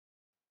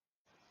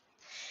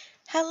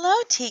Hello,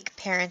 TEAG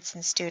parents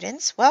and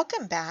students.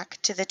 Welcome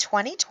back to the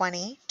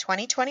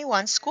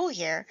 2020-2021 school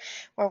year,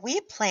 where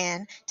we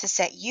plan to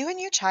set you and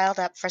your child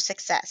up for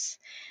success.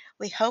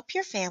 We hope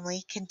your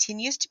family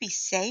continues to be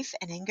safe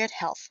and in good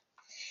health.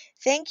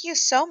 Thank you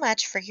so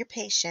much for your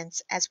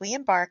patience as we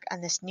embark on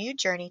this new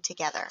journey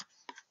together.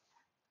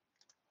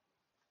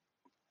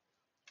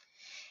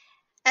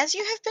 As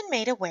you have been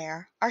made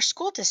aware, our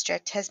school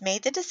district has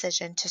made the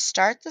decision to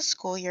start the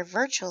school year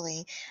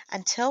virtually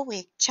until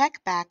we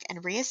check back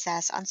and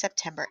reassess on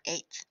September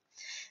 8th.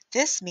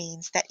 This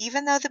means that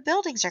even though the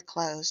buildings are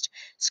closed,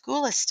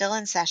 school is still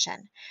in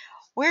session.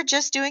 We're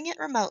just doing it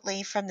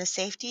remotely from the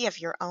safety of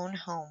your own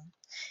home.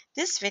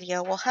 This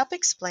video will help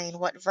explain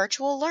what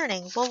virtual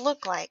learning will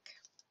look like.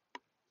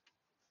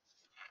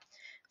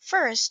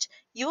 First,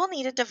 you will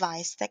need a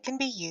device that can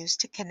be used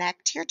to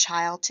connect your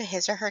child to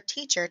his or her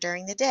teacher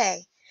during the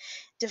day.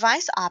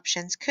 Device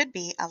options could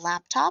be a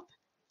laptop,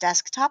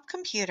 desktop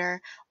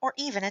computer, or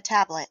even a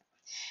tablet.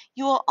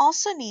 You will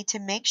also need to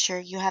make sure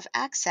you have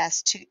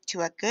access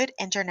to a good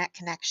internet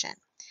connection.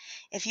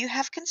 If you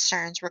have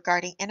concerns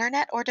regarding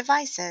internet or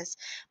devices,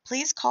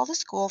 please call the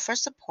school for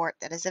support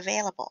that is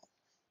available.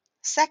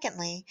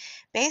 Secondly,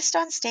 based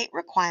on state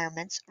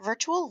requirements,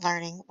 virtual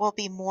learning will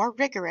be more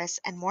rigorous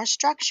and more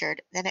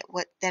structured than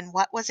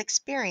what was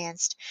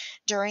experienced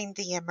during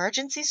the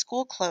emergency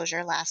school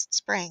closure last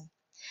spring.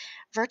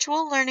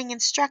 Virtual learning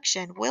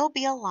instruction will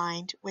be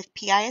aligned with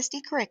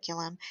PISD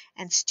curriculum,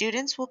 and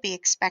students will be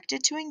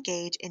expected to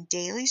engage in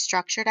daily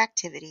structured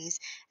activities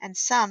and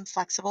some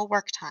flexible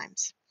work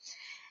times.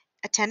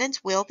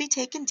 Attendance will be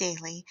taken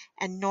daily,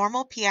 and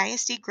normal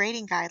PISD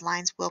grading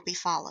guidelines will be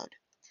followed.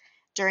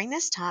 During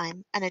this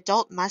time, an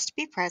adult must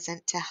be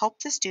present to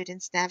help the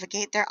students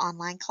navigate their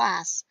online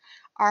class.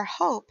 Our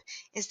hope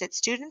is that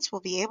students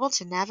will be able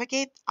to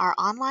navigate our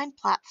online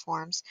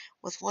platforms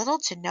with little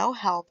to no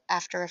help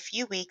after a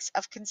few weeks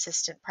of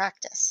consistent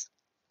practice.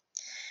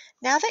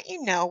 Now that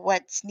you know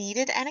what's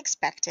needed and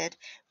expected,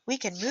 we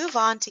can move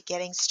on to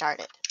getting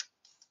started.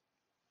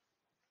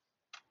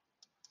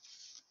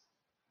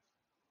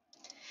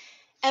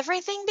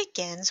 Everything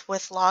begins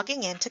with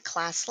logging into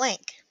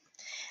ClassLink.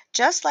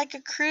 Just like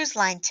a cruise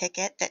line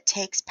ticket that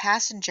takes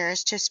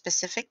passengers to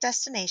specific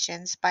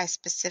destinations by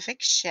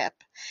specific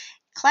ship,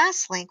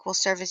 ClassLink will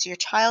serve as your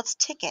child's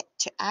ticket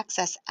to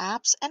access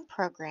apps and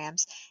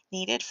programs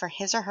needed for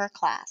his or her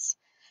class.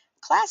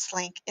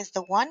 ClassLink is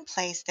the one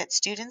place that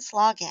students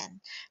log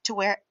in to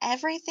where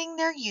everything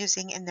they're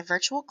using in the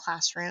virtual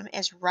classroom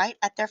is right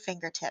at their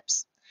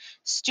fingertips.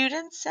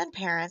 Students and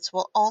parents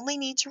will only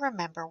need to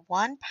remember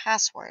one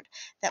password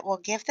that will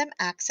give them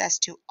access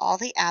to all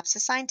the apps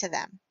assigned to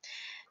them.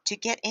 To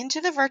get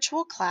into the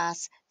virtual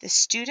class, the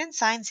student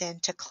signs in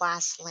to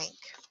ClassLink.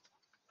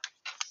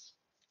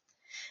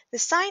 The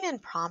sign-in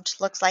prompt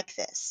looks like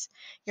this.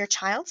 Your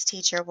child's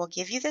teacher will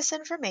give you this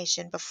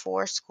information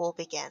before school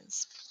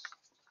begins.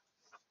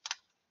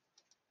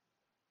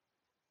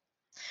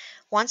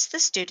 Once the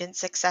student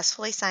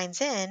successfully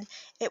signs in,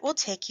 it will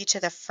take you to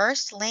the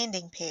first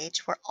landing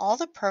page where all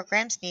the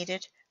programs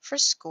needed for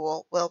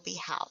school will be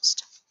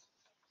housed.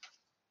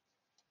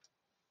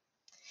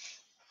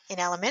 In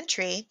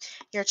elementary,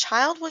 your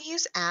child will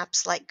use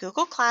apps like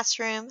Google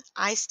Classroom,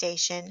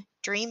 iStation,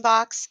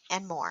 Dreambox,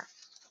 and more.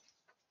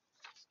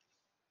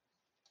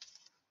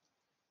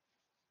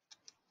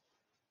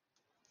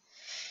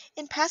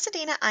 In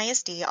Pasadena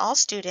ISD, all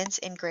students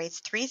in grades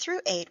 3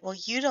 through 8 will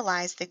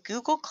utilize the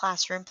Google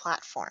Classroom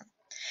platform.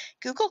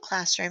 Google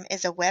Classroom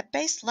is a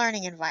web-based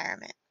learning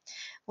environment.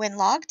 When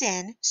logged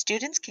in,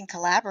 students can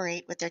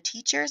collaborate with their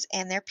teachers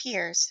and their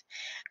peers.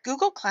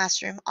 Google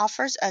Classroom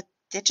offers a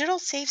digital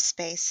safe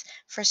space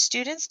for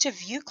students to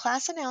view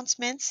class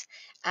announcements,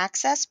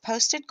 access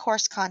posted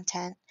course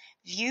content,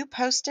 view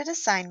posted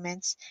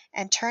assignments,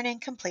 and turn in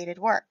completed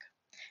work.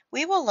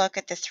 We will look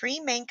at the three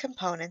main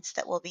components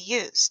that will be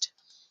used.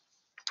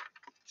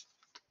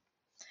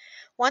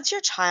 Once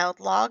your child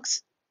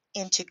logs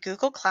into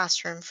Google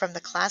Classroom from the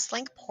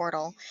ClassLink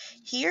portal,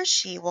 he or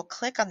she will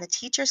click on the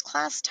Teacher's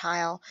Class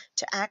tile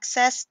to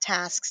access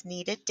tasks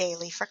needed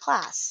daily for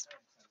class.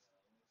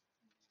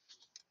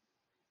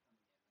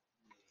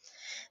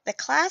 The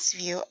class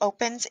view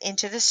opens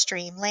into the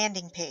Stream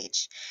landing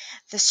page.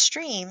 The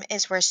Stream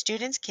is where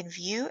students can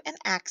view and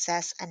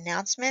access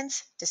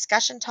announcements,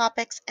 discussion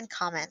topics, and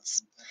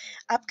comments.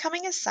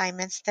 Upcoming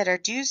assignments that are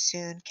due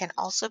soon can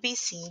also be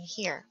seen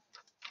here.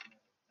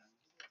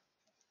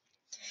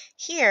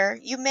 Here,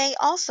 you may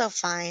also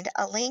find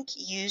a link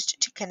used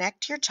to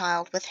connect your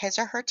child with his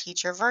or her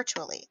teacher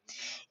virtually.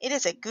 It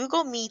is a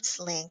Google Meets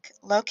link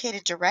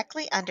located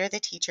directly under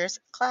the teacher's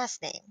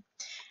class name.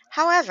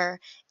 However,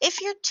 if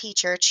your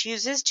teacher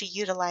chooses to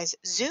utilize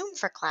Zoom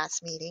for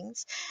class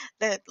meetings,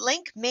 the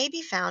link may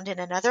be found in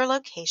another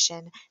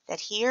location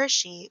that he or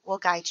she will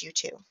guide you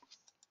to.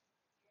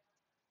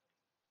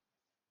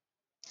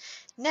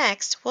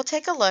 Next, we'll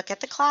take a look at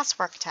the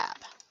Classwork tab.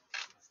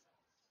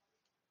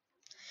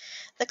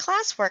 The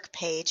classwork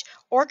page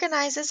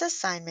organizes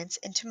assignments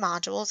into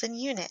modules and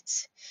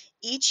units.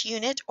 Each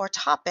unit or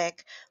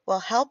topic will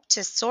help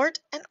to sort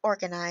and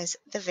organize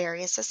the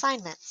various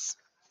assignments.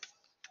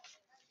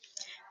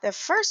 The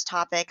first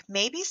topic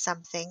may be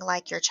something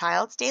like your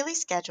child's daily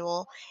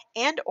schedule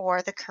and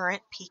or the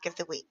current peak of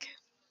the week.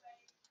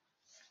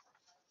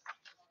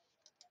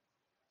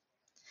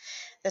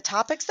 The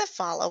topics that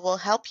follow will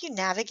help you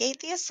navigate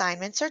the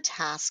assignments or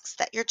tasks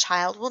that your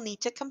child will need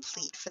to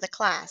complete for the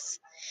class.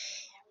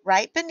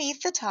 Right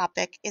beneath the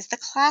topic is the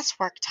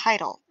classwork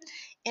title.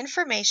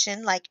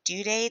 Information like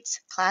due dates,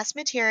 class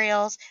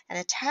materials, and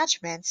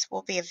attachments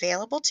will be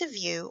available to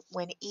view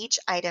when each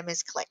item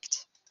is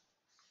clicked.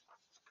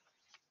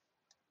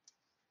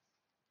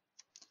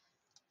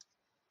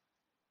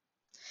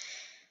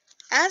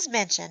 As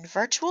mentioned,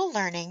 virtual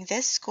learning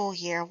this school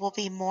year will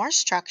be more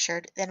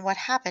structured than what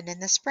happened in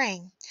the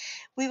spring.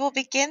 We will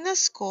begin the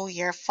school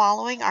year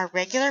following our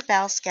regular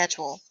bell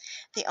schedule.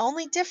 The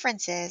only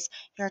difference is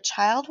your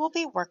child will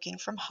be working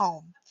from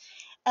home.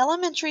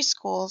 Elementary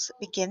schools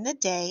begin the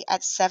day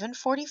at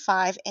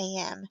 7:45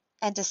 a.m.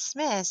 and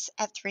dismiss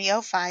at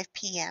 3:05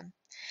 p.m.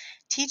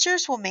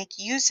 Teachers will make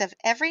use of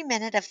every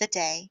minute of the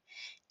day.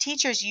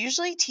 Teachers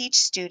usually teach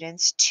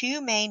students two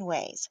main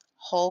ways,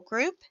 whole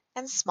group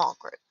and small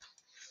group.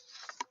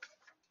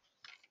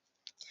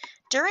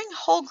 During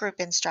whole group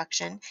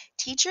instruction,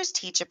 teachers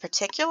teach a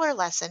particular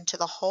lesson to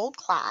the whole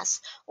class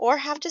or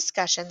have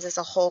discussions as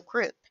a whole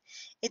group.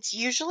 It's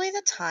usually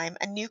the time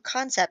a new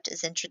concept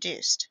is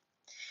introduced.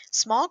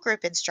 Small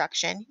group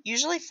instruction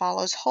usually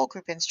follows whole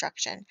group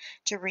instruction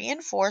to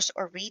reinforce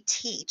or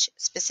reteach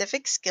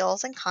specific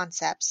skills and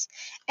concepts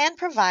and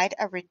provide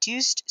a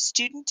reduced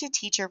student to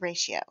teacher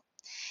ratio.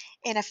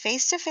 In a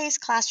face-to-face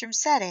classroom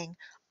setting,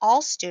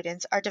 all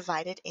students are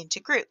divided into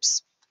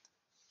groups.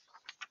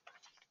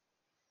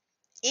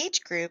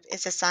 Each group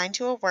is assigned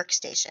to a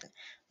workstation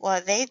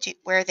where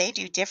they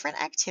do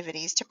different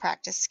activities to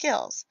practice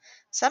skills.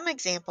 Some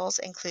examples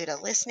include a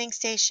listening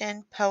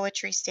station,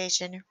 poetry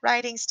station,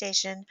 writing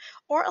station,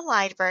 or a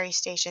library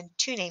station,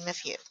 to name a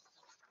few.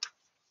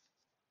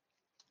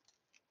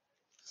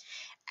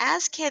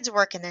 As kids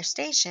work in their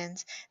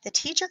stations, the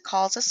teacher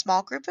calls a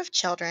small group of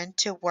children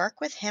to work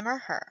with him or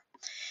her.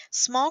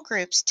 Small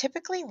groups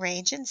typically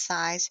range in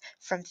size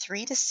from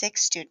 3 to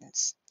 6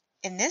 students.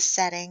 In this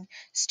setting,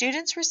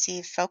 students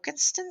receive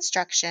focused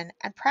instruction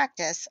and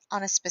practice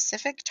on a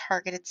specific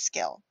targeted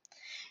skill.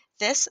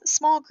 This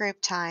small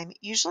group time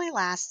usually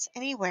lasts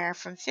anywhere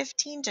from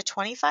 15 to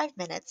 25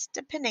 minutes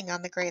depending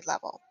on the grade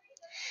level.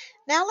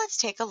 Now let's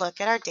take a look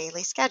at our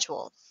daily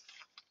schedule.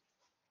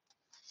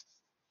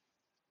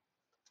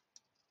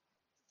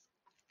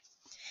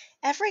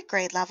 Every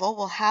grade level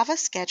will have a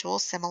schedule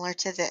similar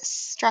to this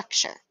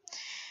structure.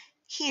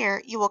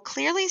 Here, you will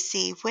clearly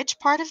see which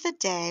part of the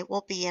day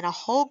will be in a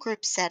whole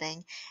group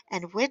setting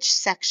and which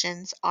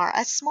sections are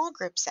a small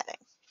group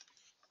setting.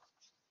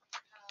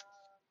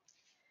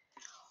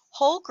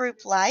 Whole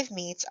group live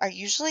meets are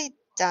usually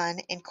done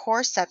in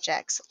core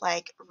subjects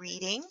like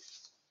reading,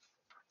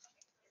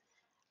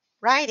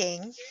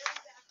 writing,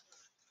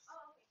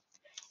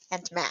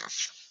 and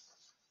math.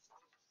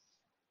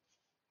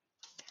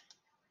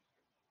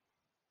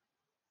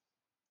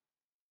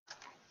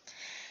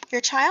 Your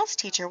child's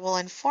teacher will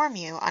inform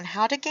you on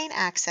how to gain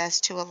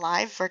access to a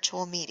live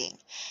virtual meeting.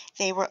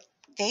 They will,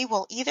 they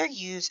will either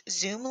use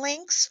Zoom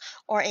links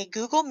or a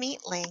Google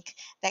Meet link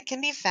that can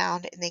be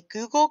found in the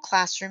Google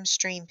Classroom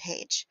stream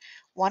page.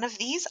 One of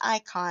these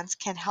icons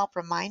can help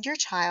remind your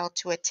child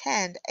to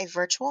attend a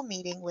virtual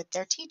meeting with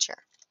their teacher.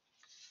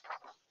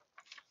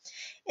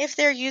 If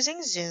they're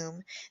using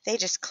Zoom, they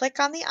just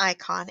click on the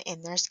icon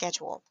in their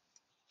schedule.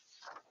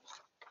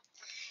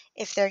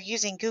 If they're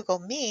using Google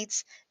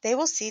Meets, they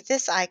will see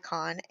this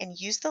icon and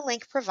use the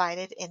link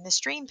provided in the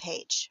stream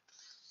page.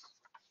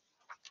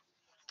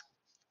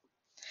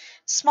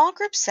 Small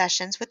group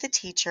sessions with the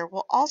teacher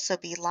will also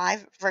be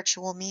live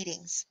virtual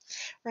meetings.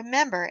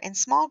 Remember, in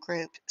small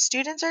group,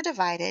 students are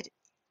divided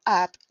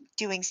up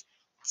doing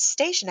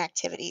station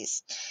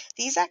activities.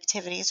 These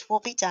activities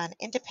will be done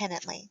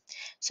independently,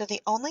 so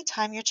the only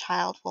time your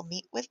child will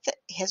meet with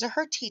his or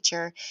her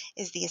teacher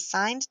is the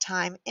assigned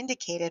time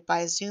indicated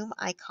by a Zoom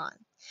icon.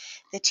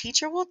 The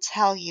teacher will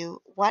tell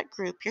you what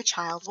group your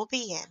child will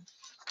be in.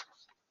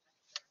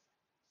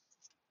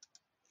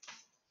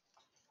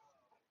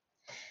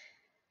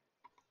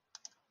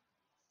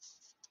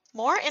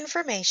 More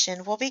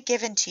information will be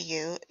given to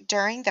you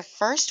during the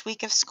first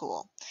week of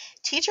school.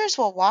 Teachers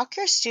will walk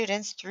your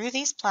students through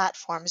these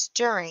platforms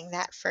during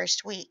that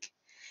first week.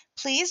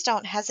 Please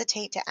don't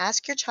hesitate to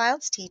ask your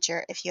child's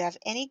teacher if you have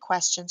any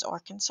questions or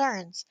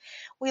concerns.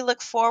 We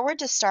look forward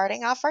to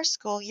starting off our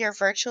school year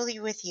virtually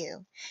with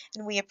you,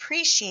 and we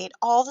appreciate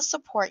all the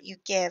support you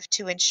give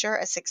to ensure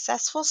a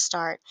successful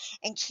start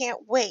and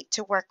can't wait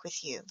to work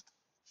with you.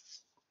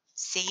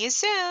 See you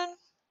soon!